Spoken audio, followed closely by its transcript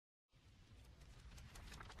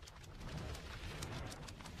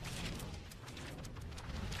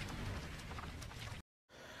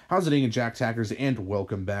How's it going, Jack Tackers, and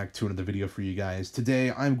welcome back to another video for you guys.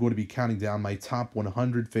 Today, I'm going to be counting down my top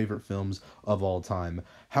 100 favorite films of all time.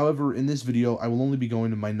 However, in this video, I will only be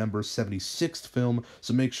going to my number 76th film,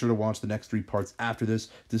 so make sure to watch the next 3 parts after this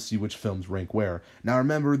to see which films rank where. Now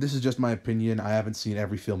remember, this is just my opinion. I haven't seen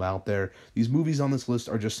every film out there. These movies on this list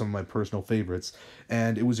are just some of my personal favorites,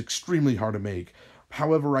 and it was extremely hard to make.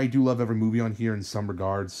 However, I do love every movie on here in some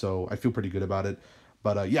regards, so I feel pretty good about it.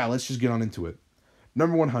 But yeah, let's just get on into it.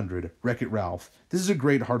 Number 100, Wreck-It Ralph. This is a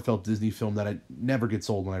great, heartfelt Disney film that never gets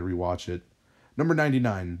old when I rewatch it. Number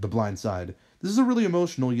 99, The Blind Side. This is a really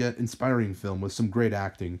emotional yet inspiring film with some great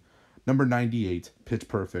acting. Number 98, Pitch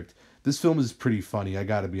Perfect. This film is pretty funny, I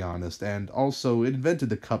gotta be honest, and also it invented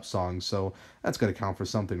the Cup song, so that's gotta count for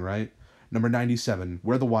something, right? Number 97,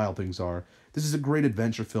 Where the Wild Things Are. This is a great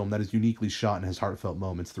adventure film that is uniquely shot and has heartfelt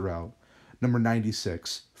moments throughout. Number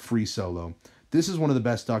 96, Free Solo. This is one of the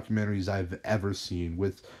best documentaries I've ever seen,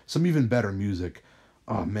 with some even better music.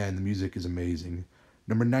 Oh man, the music is amazing.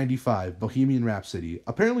 Number 95, Bohemian Rhapsody.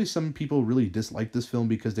 Apparently some people really dislike this film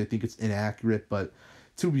because they think it's inaccurate, but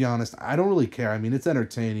to be honest, I don't really care. I mean, it's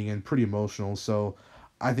entertaining and pretty emotional, so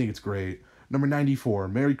I think it's great. Number 94,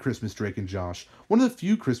 Merry Christmas, Drake and Josh. One of the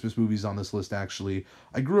few Christmas movies on this list, actually.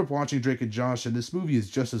 I grew up watching Drake and Josh, and this movie is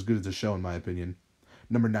just as good as the show, in my opinion.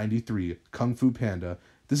 Number 93, Kung Fu Panda.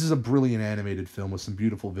 This is a brilliant animated film with some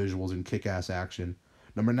beautiful visuals and kick-ass action.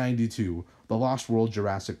 Number 92, The Lost World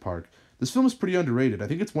Jurassic Park. This film is pretty underrated. I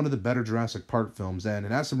think it's one of the better Jurassic Park films, and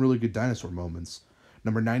it has some really good dinosaur moments.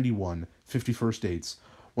 Number 91, 50 First Dates.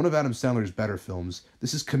 One of Adam Sandler's better films.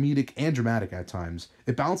 This is comedic and dramatic at times.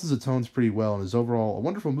 It balances the tones pretty well and is overall a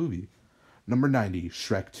wonderful movie. Number 90,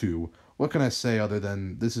 Shrek 2. What can I say other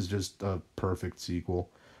than this is just a perfect sequel?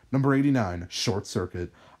 Number 89, Short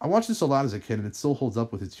Circuit. I watched this a lot as a kid and it still holds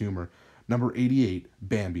up with its humor. Number 88,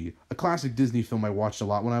 Bambi. A classic Disney film I watched a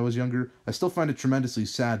lot when I was younger. I still find it tremendously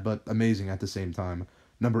sad but amazing at the same time.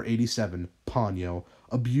 Number 87, Ponyo.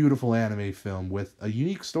 A beautiful anime film with a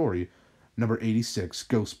unique story. Number 86,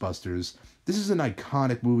 Ghostbusters. This is an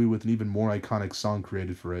iconic movie with an even more iconic song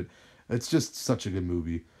created for it. It's just such a good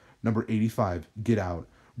movie. Number 85, Get Out.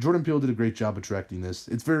 Jordan Peele did a great job of directing this.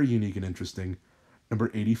 It's very unique and interesting. Number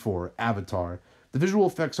 84, Avatar. The visual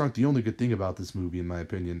effects aren't the only good thing about this movie, in my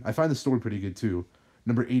opinion. I find the story pretty good, too.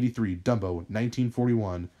 Number 83, Dumbo,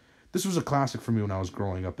 1941. This was a classic for me when I was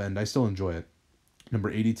growing up, and I still enjoy it. Number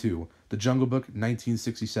 82, The Jungle Book,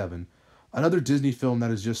 1967. Another Disney film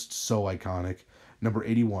that is just so iconic. Number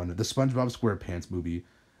 81, The SpongeBob SquarePants movie.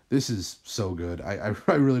 This is so good. I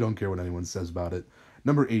really don't care what anyone says about it.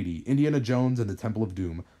 Number 80, Indiana Jones and the Temple of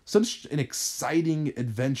Doom. Such an exciting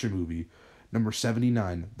adventure movie. Number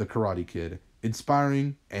 79, The Karate Kid.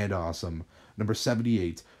 Inspiring and awesome. Number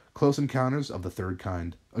 78, Close Encounters of the Third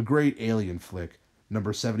Kind. A great alien flick.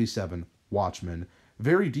 Number 77, Watchmen.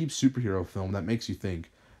 Very deep superhero film that makes you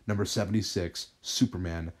think. Number 76,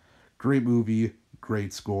 Superman. Great movie,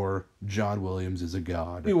 great score. John Williams is a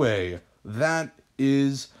god. Anyway, that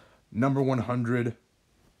is number 100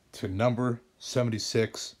 to number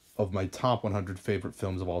 76 of my top 100 favorite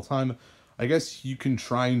films of all time. I guess you can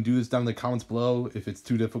try and do this down in the comments below. If it's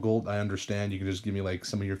too difficult, I understand. You can just give me like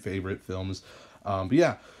some of your favorite films. But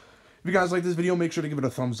yeah, if you guys like this video, make sure to give it a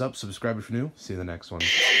thumbs up. Subscribe if you're new. See you in the next one.